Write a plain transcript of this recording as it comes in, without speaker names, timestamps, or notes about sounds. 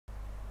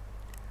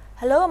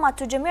Hello, I'm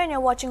Atu Jamir and you're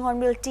watching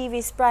Hornbill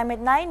TV's Prime at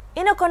 9.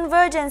 In a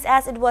Convergence,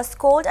 as it was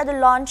called, at the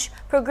launch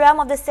program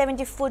of the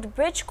 70-foot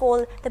bridge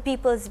called the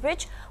People's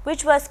Bridge,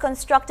 which was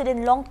constructed in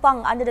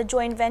Longpang under the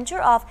joint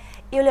venture of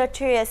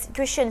Inaugurated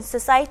Christian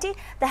Society,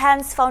 the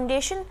Hans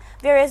Foundation,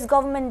 various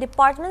government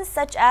departments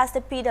such as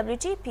the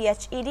PWT,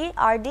 PHED,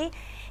 RD,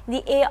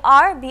 the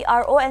AR,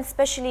 BRO, and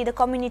especially the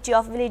community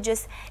of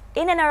villages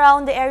in and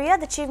around the area.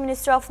 The Chief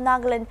Minister of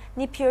Nagaland,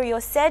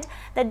 Nipurio, said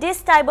that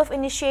this type of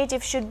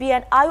initiative should be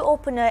an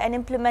eye-opener and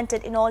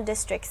implemented in all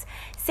districts.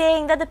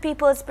 Saying that the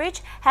People's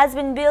Bridge has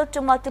been built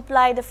to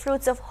multiply the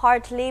fruits of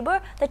hard labor,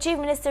 the Chief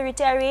Minister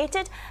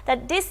reiterated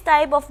that this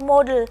type of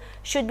model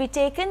should be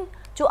taken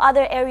to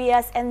other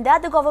areas and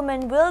that the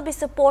government will be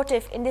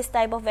supportive in this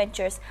type of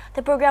ventures.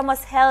 The program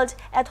was held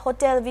at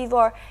Hotel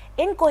Vivor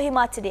in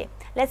Kohima today.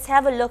 Let's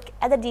have a look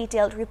at the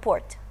detailed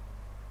report.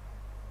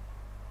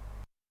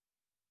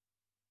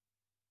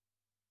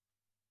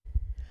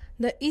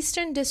 The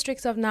eastern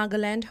districts of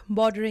Nagaland,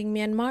 bordering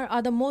Myanmar,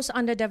 are the most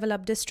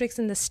underdeveloped districts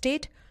in the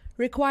state,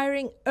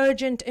 requiring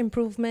urgent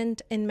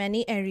improvement in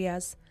many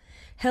areas.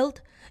 Health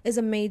is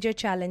a major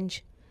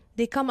challenge.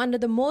 They come under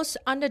the most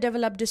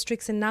underdeveloped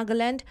districts in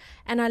Nagaland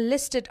and are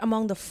listed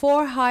among the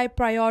 4 high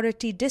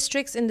priority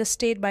districts in the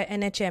state by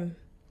NHM.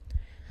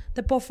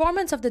 The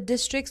performance of the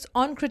districts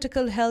on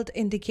critical health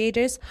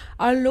indicators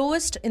are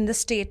lowest in the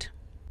state.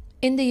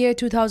 In the year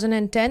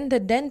 2010, the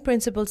then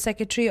Principal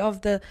Secretary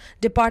of the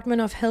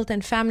Department of Health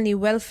and Family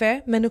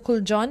Welfare,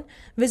 Menukul John,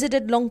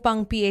 visited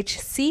Longpang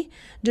PHC,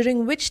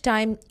 during which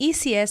time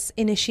ECS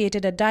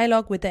initiated a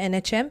dialogue with the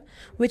NHM,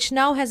 which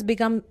now has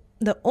become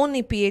the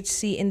only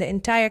PHC in the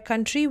entire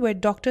country where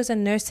doctors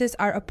and nurses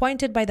are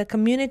appointed by the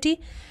community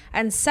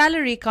and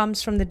salary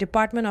comes from the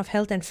Department of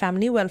Health and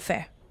Family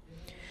Welfare.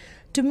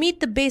 To meet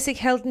the basic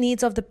health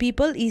needs of the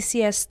people,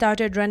 ECS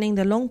started running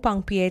the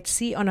Longpang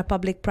PHC on a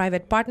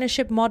public-private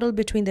partnership model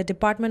between the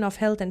Department of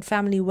Health and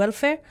Family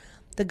Welfare,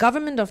 the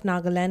Government of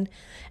Nagaland,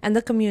 and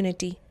the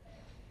community.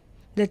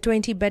 The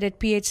 20-bedded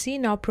PHC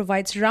now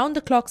provides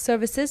round-the-clock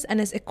services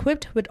and is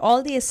equipped with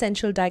all the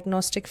essential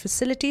diagnostic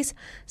facilities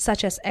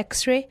such as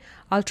X-ray,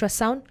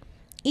 ultrasound,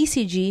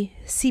 ECG,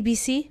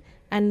 CBC,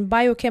 and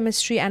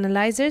biochemistry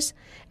analyzers,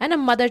 and a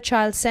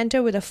mother-child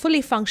center with a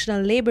fully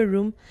functional labor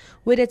room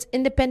with its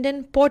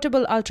independent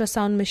portable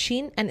ultrasound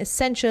machine and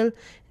essential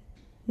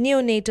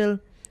neonatal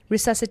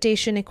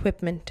resuscitation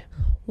equipment.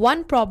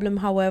 One problem,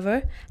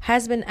 however,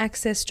 has been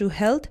access to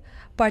health,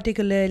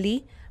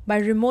 particularly by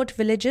remote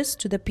villages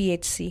to the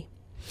PHC.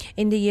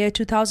 In the year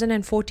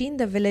 2014,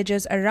 the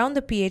villagers around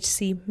the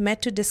PHC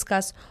met to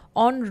discuss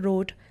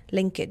on-road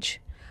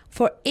linkage.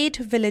 For 8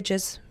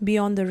 villages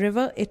beyond the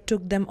river, it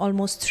took them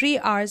almost 3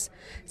 hours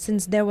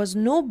since there was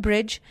no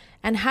bridge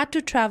and had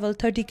to travel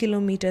 30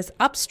 kilometers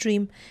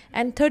upstream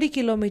and 30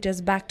 kilometers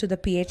back to the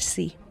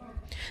PHC.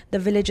 The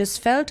villagers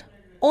felt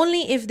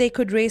only if they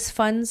could raise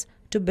funds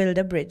to build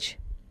a bridge.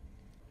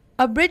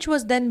 A bridge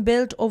was then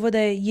built over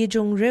the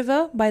Yijung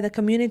River by the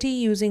community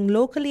using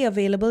locally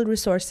available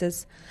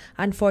resources.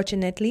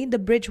 Unfortunately, the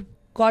bridge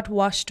got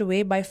washed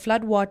away by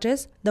flood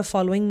waters the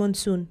following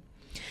monsoon.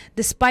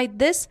 Despite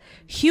this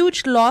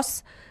huge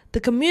loss, the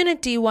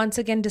community once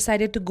again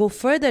decided to go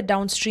further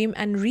downstream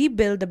and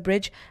rebuild the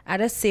bridge at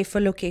a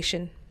safer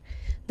location.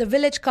 The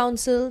village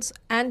councils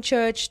and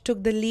church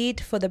took the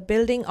lead for the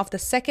building of the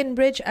second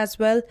bridge as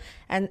well,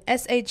 and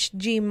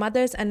SHG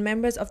mothers and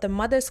members of the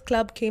Mothers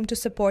Club came to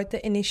support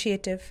the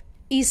initiative.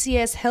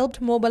 ECS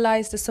helped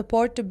mobilize the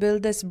support to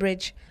build this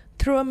bridge.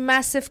 Through a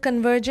massive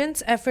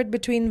convergence effort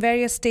between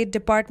various state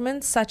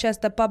departments such as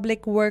the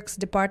Public Works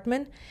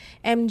Department,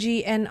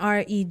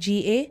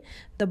 MGNREGA,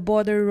 the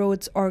Border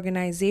Roads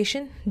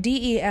Organization,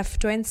 DEF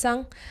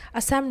Tuensang,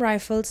 Assam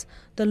Rifles,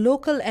 the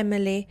local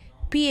MLA,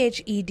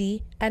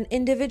 PHED, and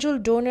individual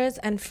donors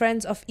and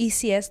friends of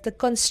ECS, the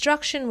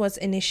construction was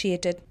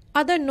initiated.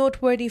 Other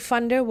noteworthy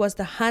funder was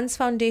the Hans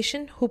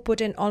Foundation, who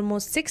put in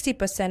almost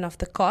 60% of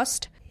the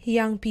cost.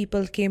 Young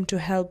people came to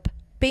help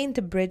paint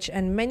the bridge,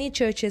 and many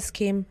churches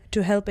came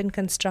to help in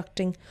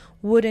constructing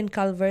wooden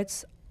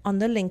culverts on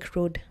the link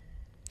road.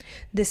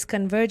 This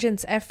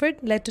convergence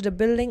effort led to the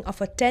building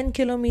of a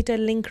 10-kilometer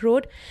link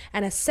road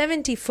and a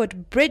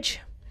 70-foot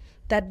bridge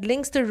that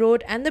links the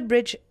road and the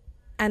bridge,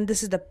 and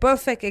this is the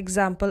perfect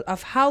example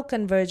of how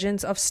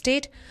convergence of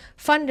state,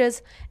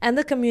 funders, and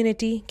the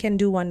community can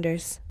do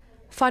wonders.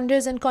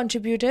 Funders and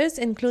contributors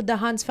include the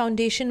Hans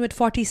Foundation with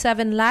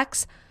 47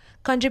 lakhs,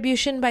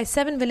 contribution by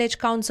 7 village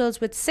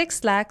councils with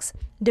 6 lakhs,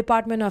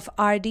 Department of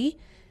RD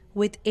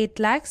with 8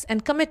 lakhs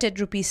and committed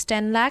rupees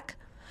 10 lakh,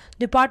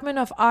 Department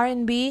of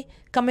R&B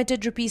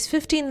committed rupees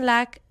 15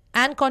 lakh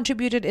and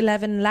contributed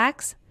 11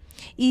 lakhs,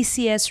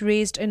 ECS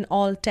raised in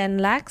all 10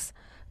 lakhs,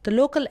 the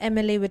local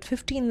MLA with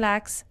 15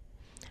 lakhs,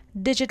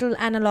 Digital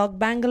Analog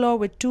Bangalore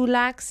with 2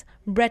 lakhs,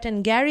 Brett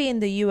and Gary in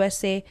the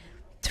USA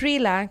 3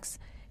 lakhs,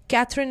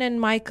 Catherine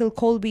and Michael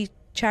Colby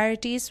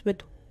Charities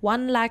with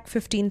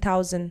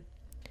 1,15,000.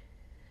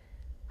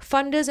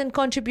 Funders and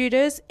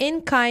contributors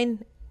in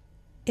kind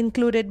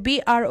included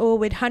BRO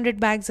with 100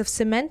 bags of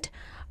cement,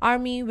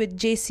 Army with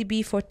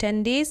JCB for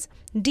 10 days,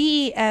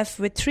 DEF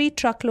with 3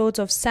 truckloads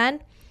of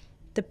sand,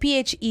 the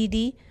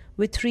PHED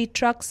with 3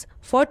 trucks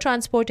for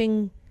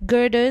transporting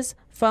girders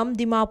from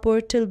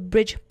Dimapur till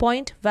Bridge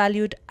Point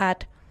valued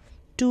at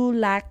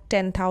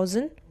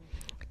 2,10,000.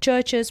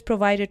 Churches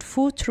provided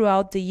food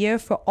throughout the year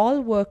for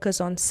all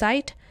workers on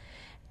site,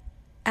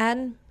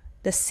 and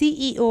the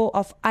CEO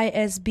of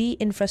ISB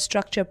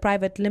Infrastructure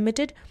Private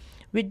Limited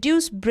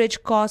reduced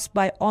bridge costs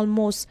by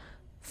almost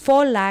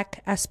 4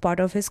 lakh as part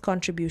of his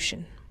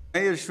contribution. I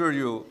assure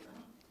you,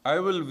 I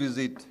will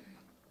visit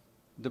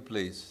the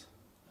place,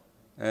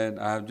 and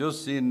I have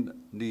just seen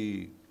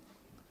the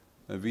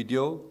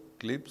video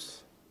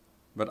clips,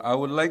 but I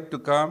would like to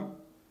come,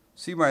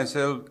 see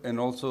myself, and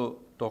also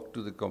talk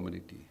to the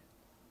community.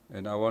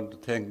 And I want to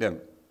thank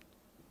them.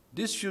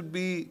 This should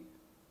be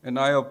an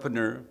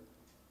eye-opener,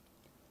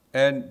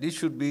 and this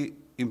should be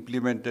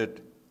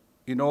implemented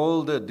in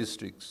all the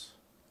districts,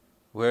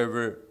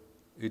 wherever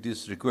it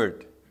is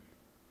required.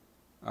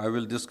 I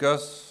will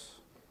discuss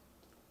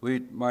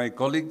with my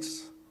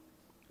colleagues,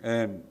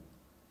 and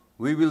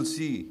we will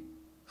see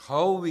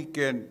how we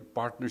can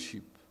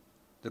partnership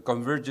the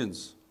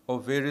convergence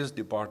of various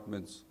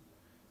departments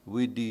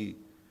with the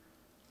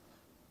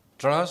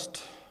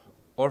trust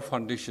or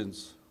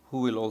foundations who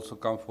will also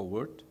come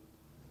forward.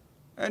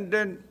 And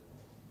then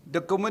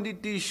the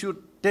community should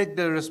take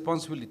the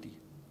responsibility,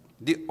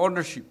 the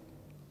ownership.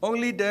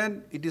 Only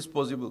then it is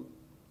possible.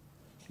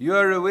 You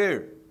are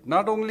aware,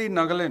 not only in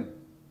Nagaland,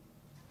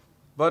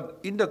 but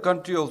in the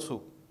country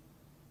also,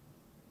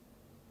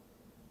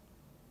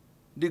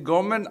 the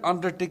government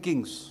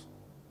undertakings,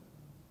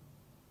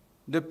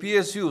 the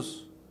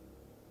PSUs,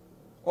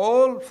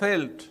 all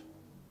failed,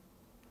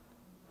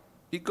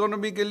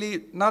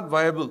 economically not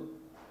viable.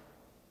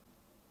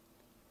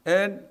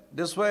 And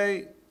that's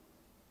why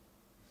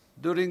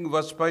during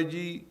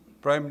Vajpayee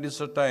Prime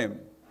Minister time,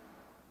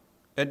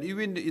 and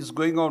even is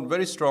going on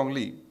very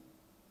strongly,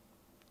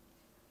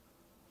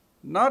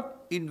 not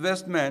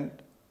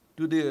investment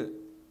to the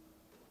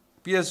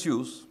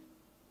PSUs,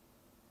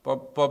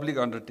 public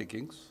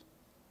undertakings,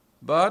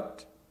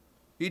 but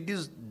it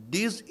is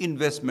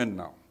disinvestment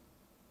now.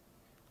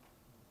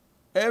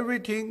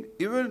 Everything,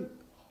 even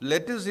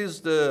latest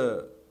is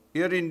the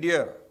Air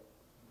India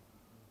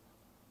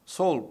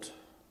sold.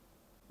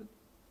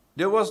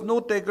 There was no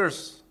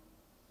takers.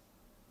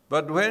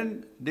 But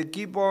when they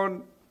keep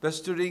on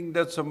pestering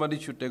that somebody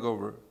should take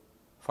over,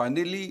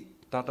 finally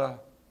Tata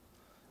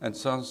and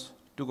Sons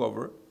took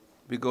over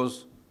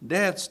because they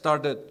had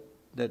started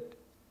that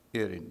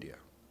Air India.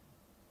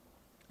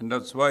 And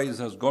that's why it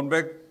has gone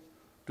back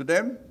to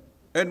them,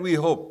 and we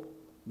hope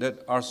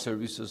that our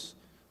services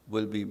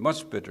will be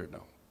much better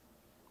now.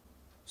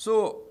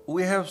 So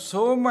we have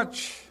so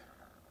much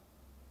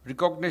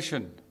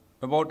recognition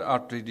about our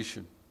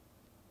tradition.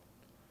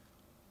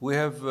 We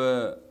have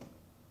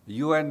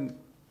UN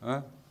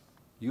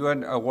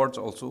awards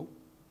also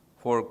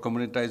for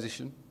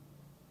communitization.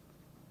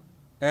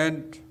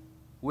 And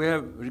we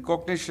have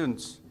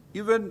recognitions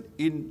even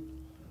in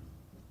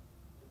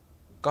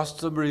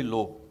customary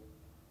law.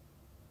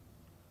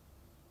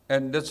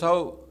 And that's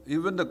how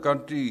even the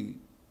country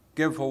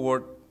came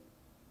forward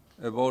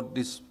about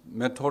this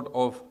method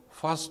of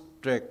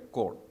fast-track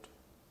court.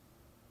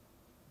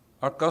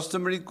 Our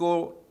customary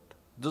court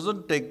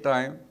doesn't take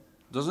time,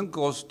 doesn't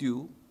cost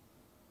you,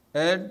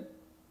 and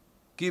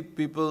keep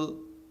people,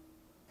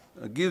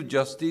 give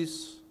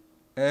justice,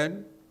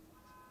 and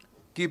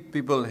keep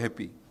people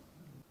happy.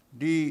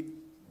 The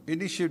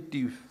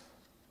initiative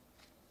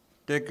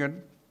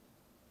taken,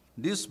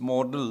 this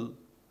model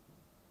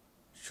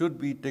should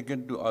be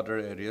taken to other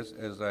areas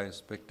as I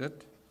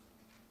expected,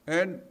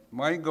 and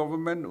my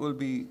government will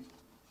be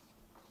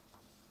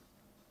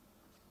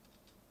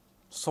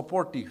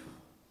supportive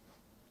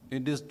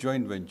in this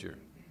joint venture.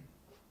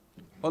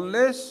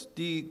 Unless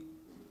the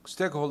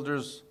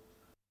stakeholders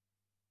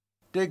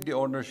take the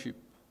ownership.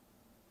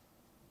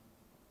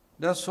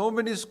 There are so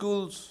many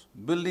schools,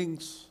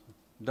 buildings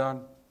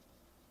done,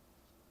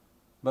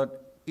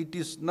 but it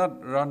is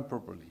not run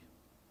properly.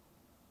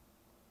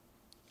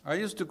 I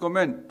used to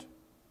comment,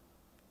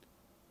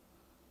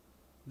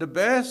 the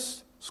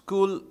best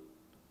school,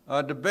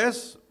 the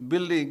best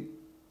building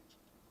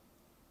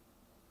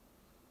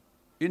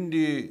in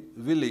the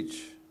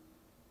village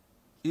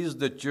is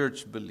the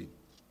church building.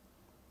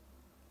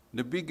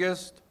 The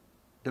biggest,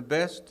 the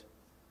best,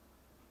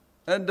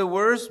 and the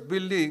worst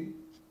building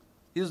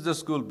is the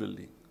school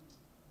building.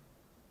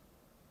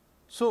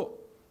 So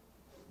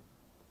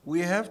we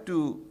have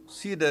to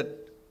see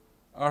that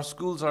our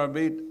schools are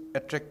made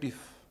attractive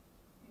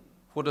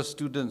for the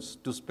students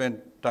to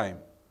spend time.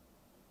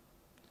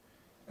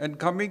 And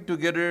coming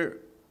together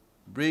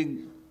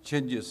bring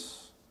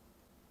changes.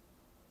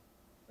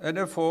 And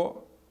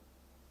therefore,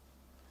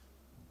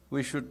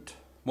 we should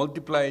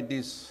multiply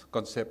this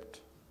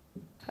concept.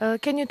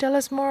 Can you tell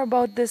us more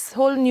about this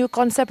whole new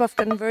concept of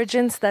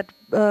convergence that,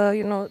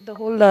 the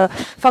whole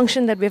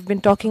function that we've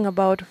been talking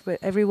about with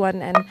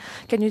everyone? And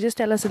can you just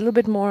tell us a little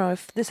bit more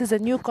if this is a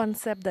new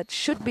concept that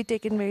should be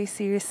taken very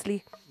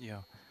seriously? Yeah.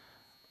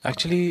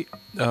 Actually,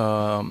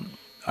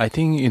 I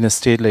think in a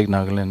state like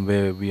Nagaland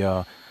where we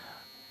are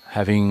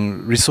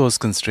having resource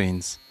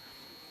constraints,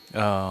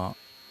 uh,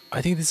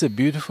 I think this is a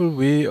beautiful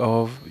way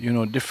of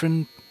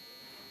different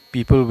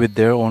people with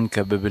their own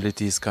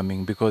capabilities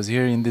coming. Because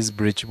here in this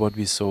bridge, what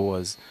we saw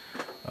was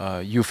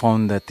you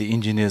found that the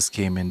engineers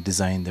came and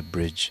designed the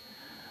bridge.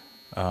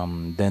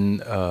 Then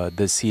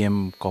the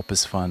CM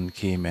Corpus Fund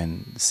came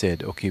and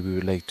said, okay, we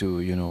would like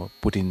to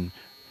put in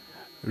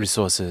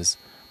resources.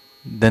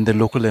 Then the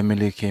local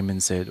MLA came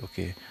and said,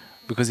 okay,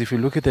 because if you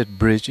look at that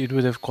bridge, it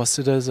would have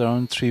costed us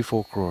around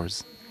 3-4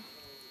 crores.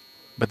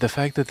 But the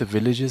fact that the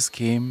villagers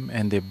came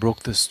and they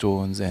broke the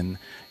stones and,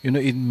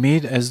 it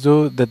made as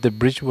though that the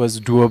bridge was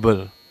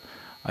doable.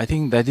 I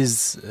think that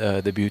is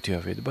the beauty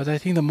of it. But I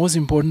think the most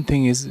important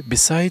thing is,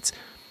 besides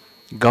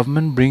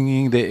government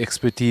bringing their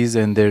expertise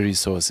and their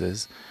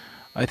resources,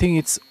 I think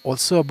it's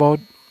also about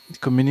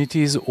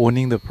communities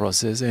owning the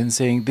process and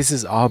saying, this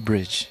is our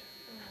bridge.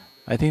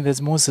 I think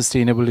that's more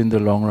sustainable in the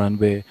long run,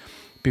 where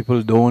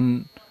people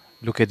don't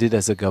look at it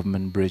as a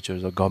government bridge or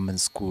a government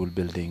school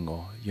building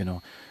or.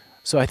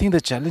 So I think the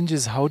challenge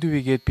is, how do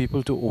we get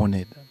people to own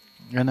it?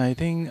 And I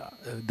think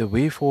the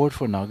way forward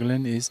for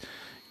Nagaland is,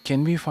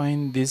 can we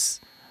find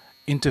this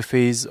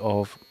interface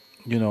of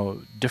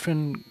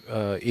different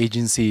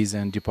agencies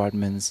and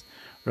departments,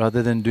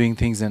 rather than doing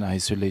things in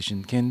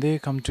isolation? Can they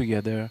come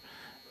together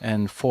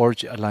and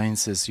forge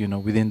alliances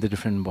within the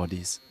different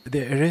bodies?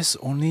 There is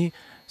only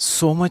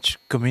so much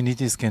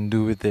communities can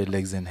do with their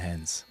legs and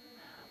hands,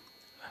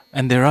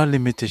 and there are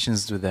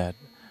limitations to that.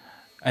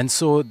 And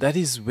so that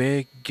is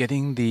where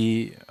getting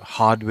the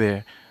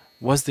hardware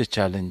was the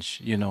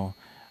challenge.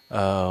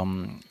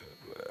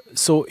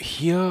 So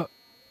here,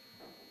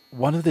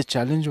 one of the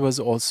challenge was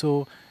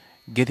also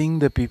getting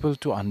the people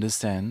to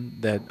understand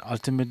that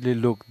ultimately,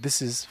 look,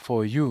 this is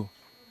for you.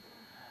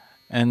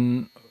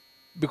 And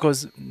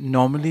because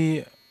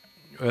normally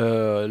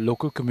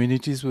local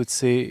communities would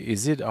say,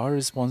 is it our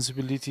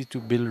responsibility to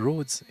build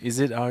roads? Is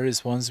it our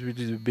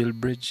responsibility to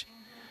build bridge?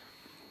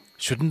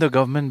 Shouldn't the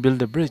government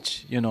build a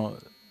bridge?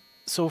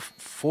 So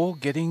for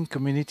getting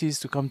communities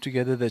to come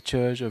together, the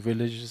church or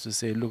villages to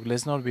say, look,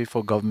 let's not wait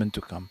for government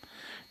to come.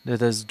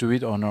 Let us do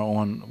it on our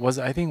own, was,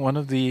 I think, one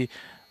of the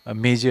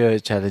major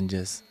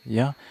challenges.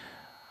 Yeah.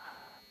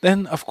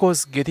 Then, of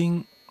course,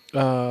 getting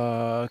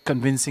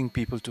convincing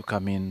people to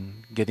come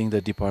in, getting the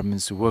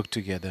departments to work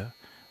together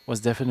was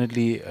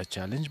definitely a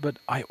challenge. But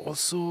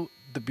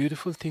the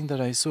beautiful thing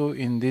that I saw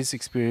in this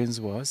experience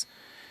was,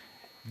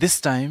 this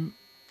time,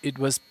 it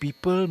was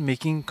people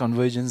making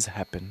convergence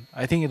happen.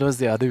 I think it was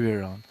the other way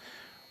around,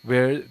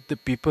 where the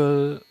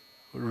people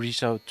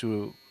reach out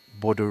to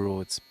border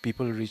roads,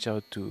 people reach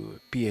out to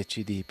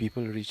PHED,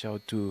 people reach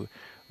out to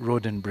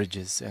road and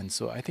bridges. And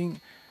so I think,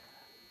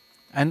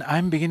 and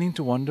I'm beginning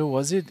to wonder,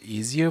 was it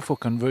easier for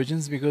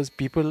convergence because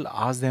people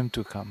asked them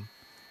to come?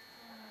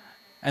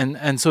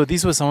 And so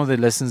these were some of the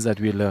lessons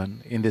that we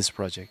learned in this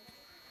project.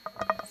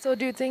 So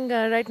do you think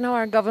right now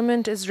our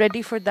government is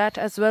ready for that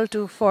as well,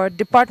 for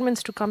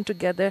departments to come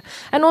together?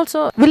 And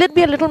also, will it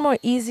be a little more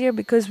easier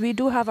because we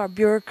do have our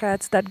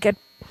bureaucrats that get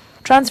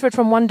transferred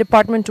from one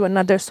department to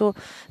another, so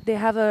they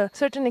have a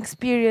certain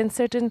experience,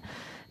 certain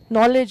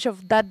knowledge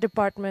of that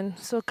department.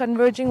 So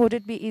converging, would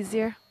it be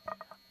easier?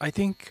 I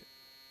think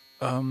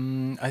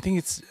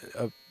it's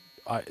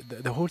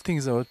the whole thing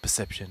is about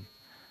perception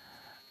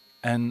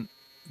and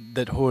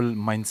that whole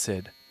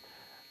mindset,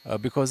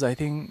 because I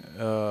think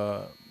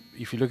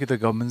if you look at the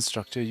government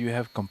structure, you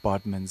have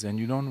compartments and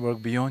you don't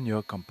work beyond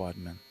your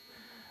compartment.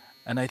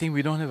 And I think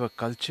we don't have a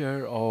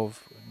culture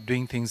of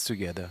doing things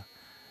together.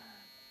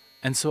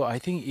 And so I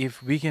think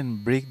if we can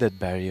break that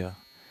barrier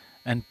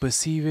and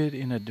perceive it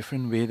in a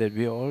different way, that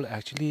we are all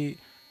actually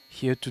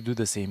here to do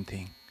the same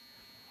thing,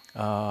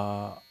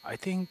 I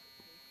think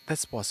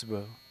that's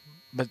possible.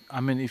 But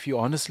I mean, if you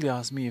honestly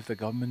ask me if the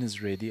government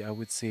is ready, I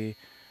would say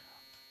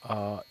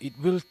it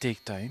will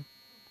take time.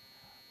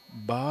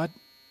 But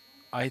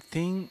I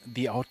think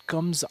the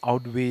outcomes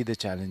outweigh the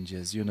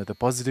challenges. The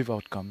positive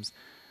outcomes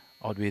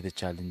outweigh the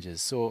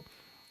challenges. So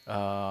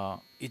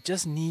it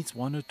just needs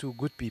one or two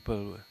good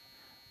people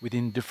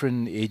within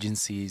different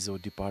agencies or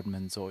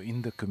departments or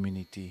in the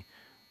community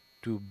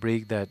to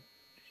break that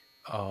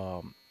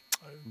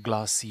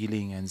glass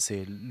ceiling and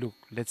say, look,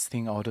 let's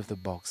think out of the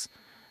box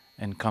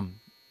and come.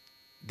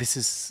 This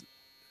is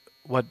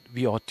what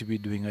we ought to be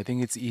doing. I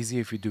think it's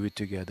easier if we do it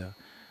together.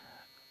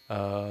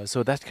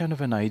 So that kind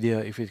of an idea,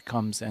 if it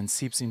comes and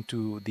seeps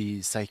into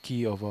the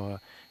psyche of our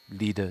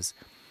leaders.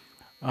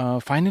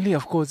 Finally,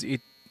 of course,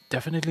 it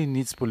definitely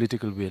needs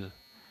political will.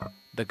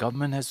 The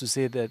government has to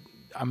say that,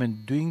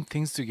 doing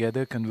things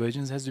together,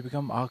 convergence has to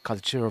become our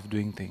culture of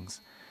doing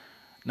things.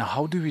 Now,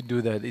 how do we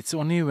do that? It's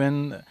only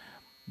when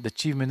the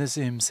Chief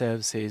Minister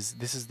himself says,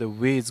 this is the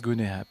way it's going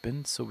to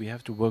happen, so we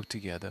have to work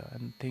together.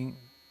 And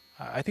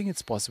I think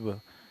it's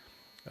possible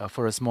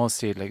for a small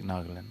state like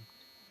Nagaland.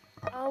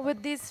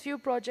 With these few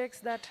projects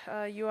that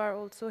you are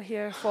also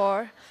here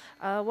for,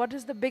 what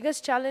is the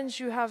biggest challenge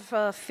you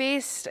have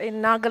faced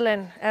in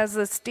Nagaland as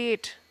a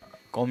state?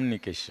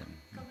 communication,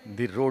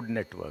 the road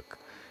network,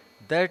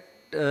 that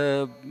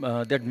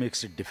that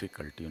makes it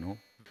difficult, you know.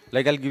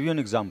 Like I'll give you an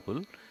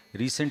example.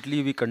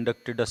 Recently we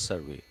conducted a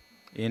survey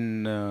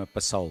in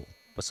Passau.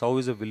 Passau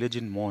is a village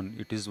in Mon.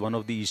 It is one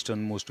of the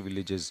easternmost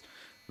villages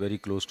very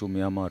close to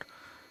Myanmar.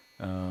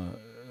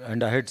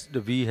 And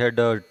we had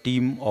a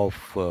team of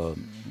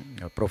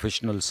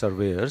professional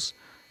surveyors,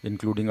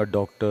 including a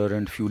doctor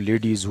and few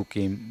ladies who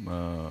came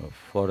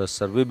for a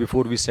survey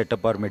before we set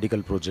up our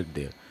medical project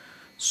there.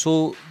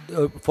 So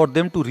for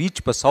them to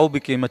reach Passau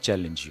became a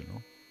challenge, you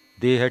know.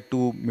 They had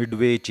to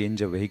midway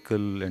change a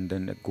vehicle and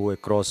then go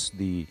across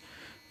the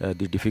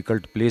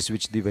difficult place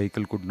which the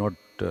vehicle could not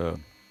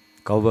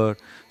cover.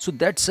 So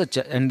that's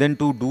and then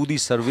to do the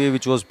survey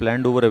which was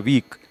planned over a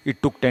week,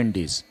 it took 10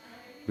 days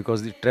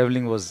because the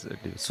traveling was,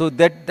 so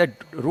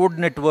that road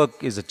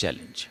network is a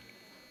challenge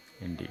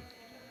indeed.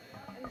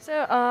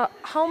 So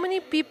how many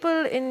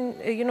people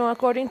in,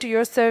 according to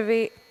your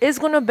survey, is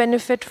going to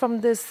benefit from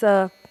this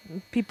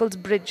People's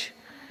Bridge?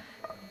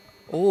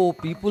 Oh,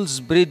 People's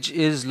Bridge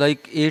is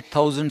like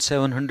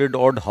 8,700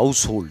 odd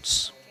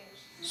households.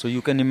 So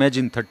you can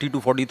imagine 30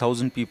 to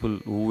 40,000 people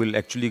who will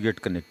actually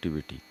get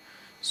connectivity.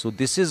 So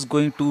this is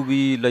going to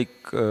be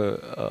like,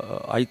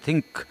 I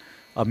think,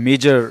 a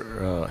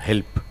major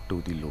help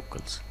to the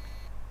locals.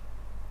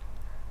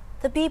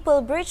 The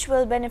People Bridge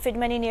will benefit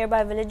many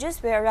nearby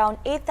villages where around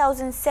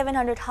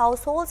 8,700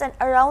 households and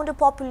around a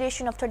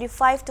population of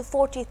 35 to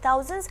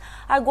 40,000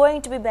 are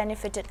going to be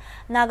benefited.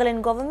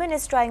 Nagaland government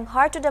is trying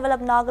hard to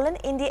develop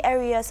Nagaland in the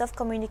areas of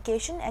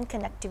communication and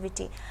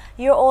connectivity.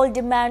 Your all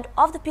demand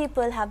of the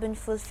people have been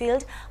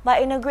fulfilled by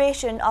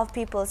inauguration of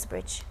People's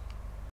Bridge.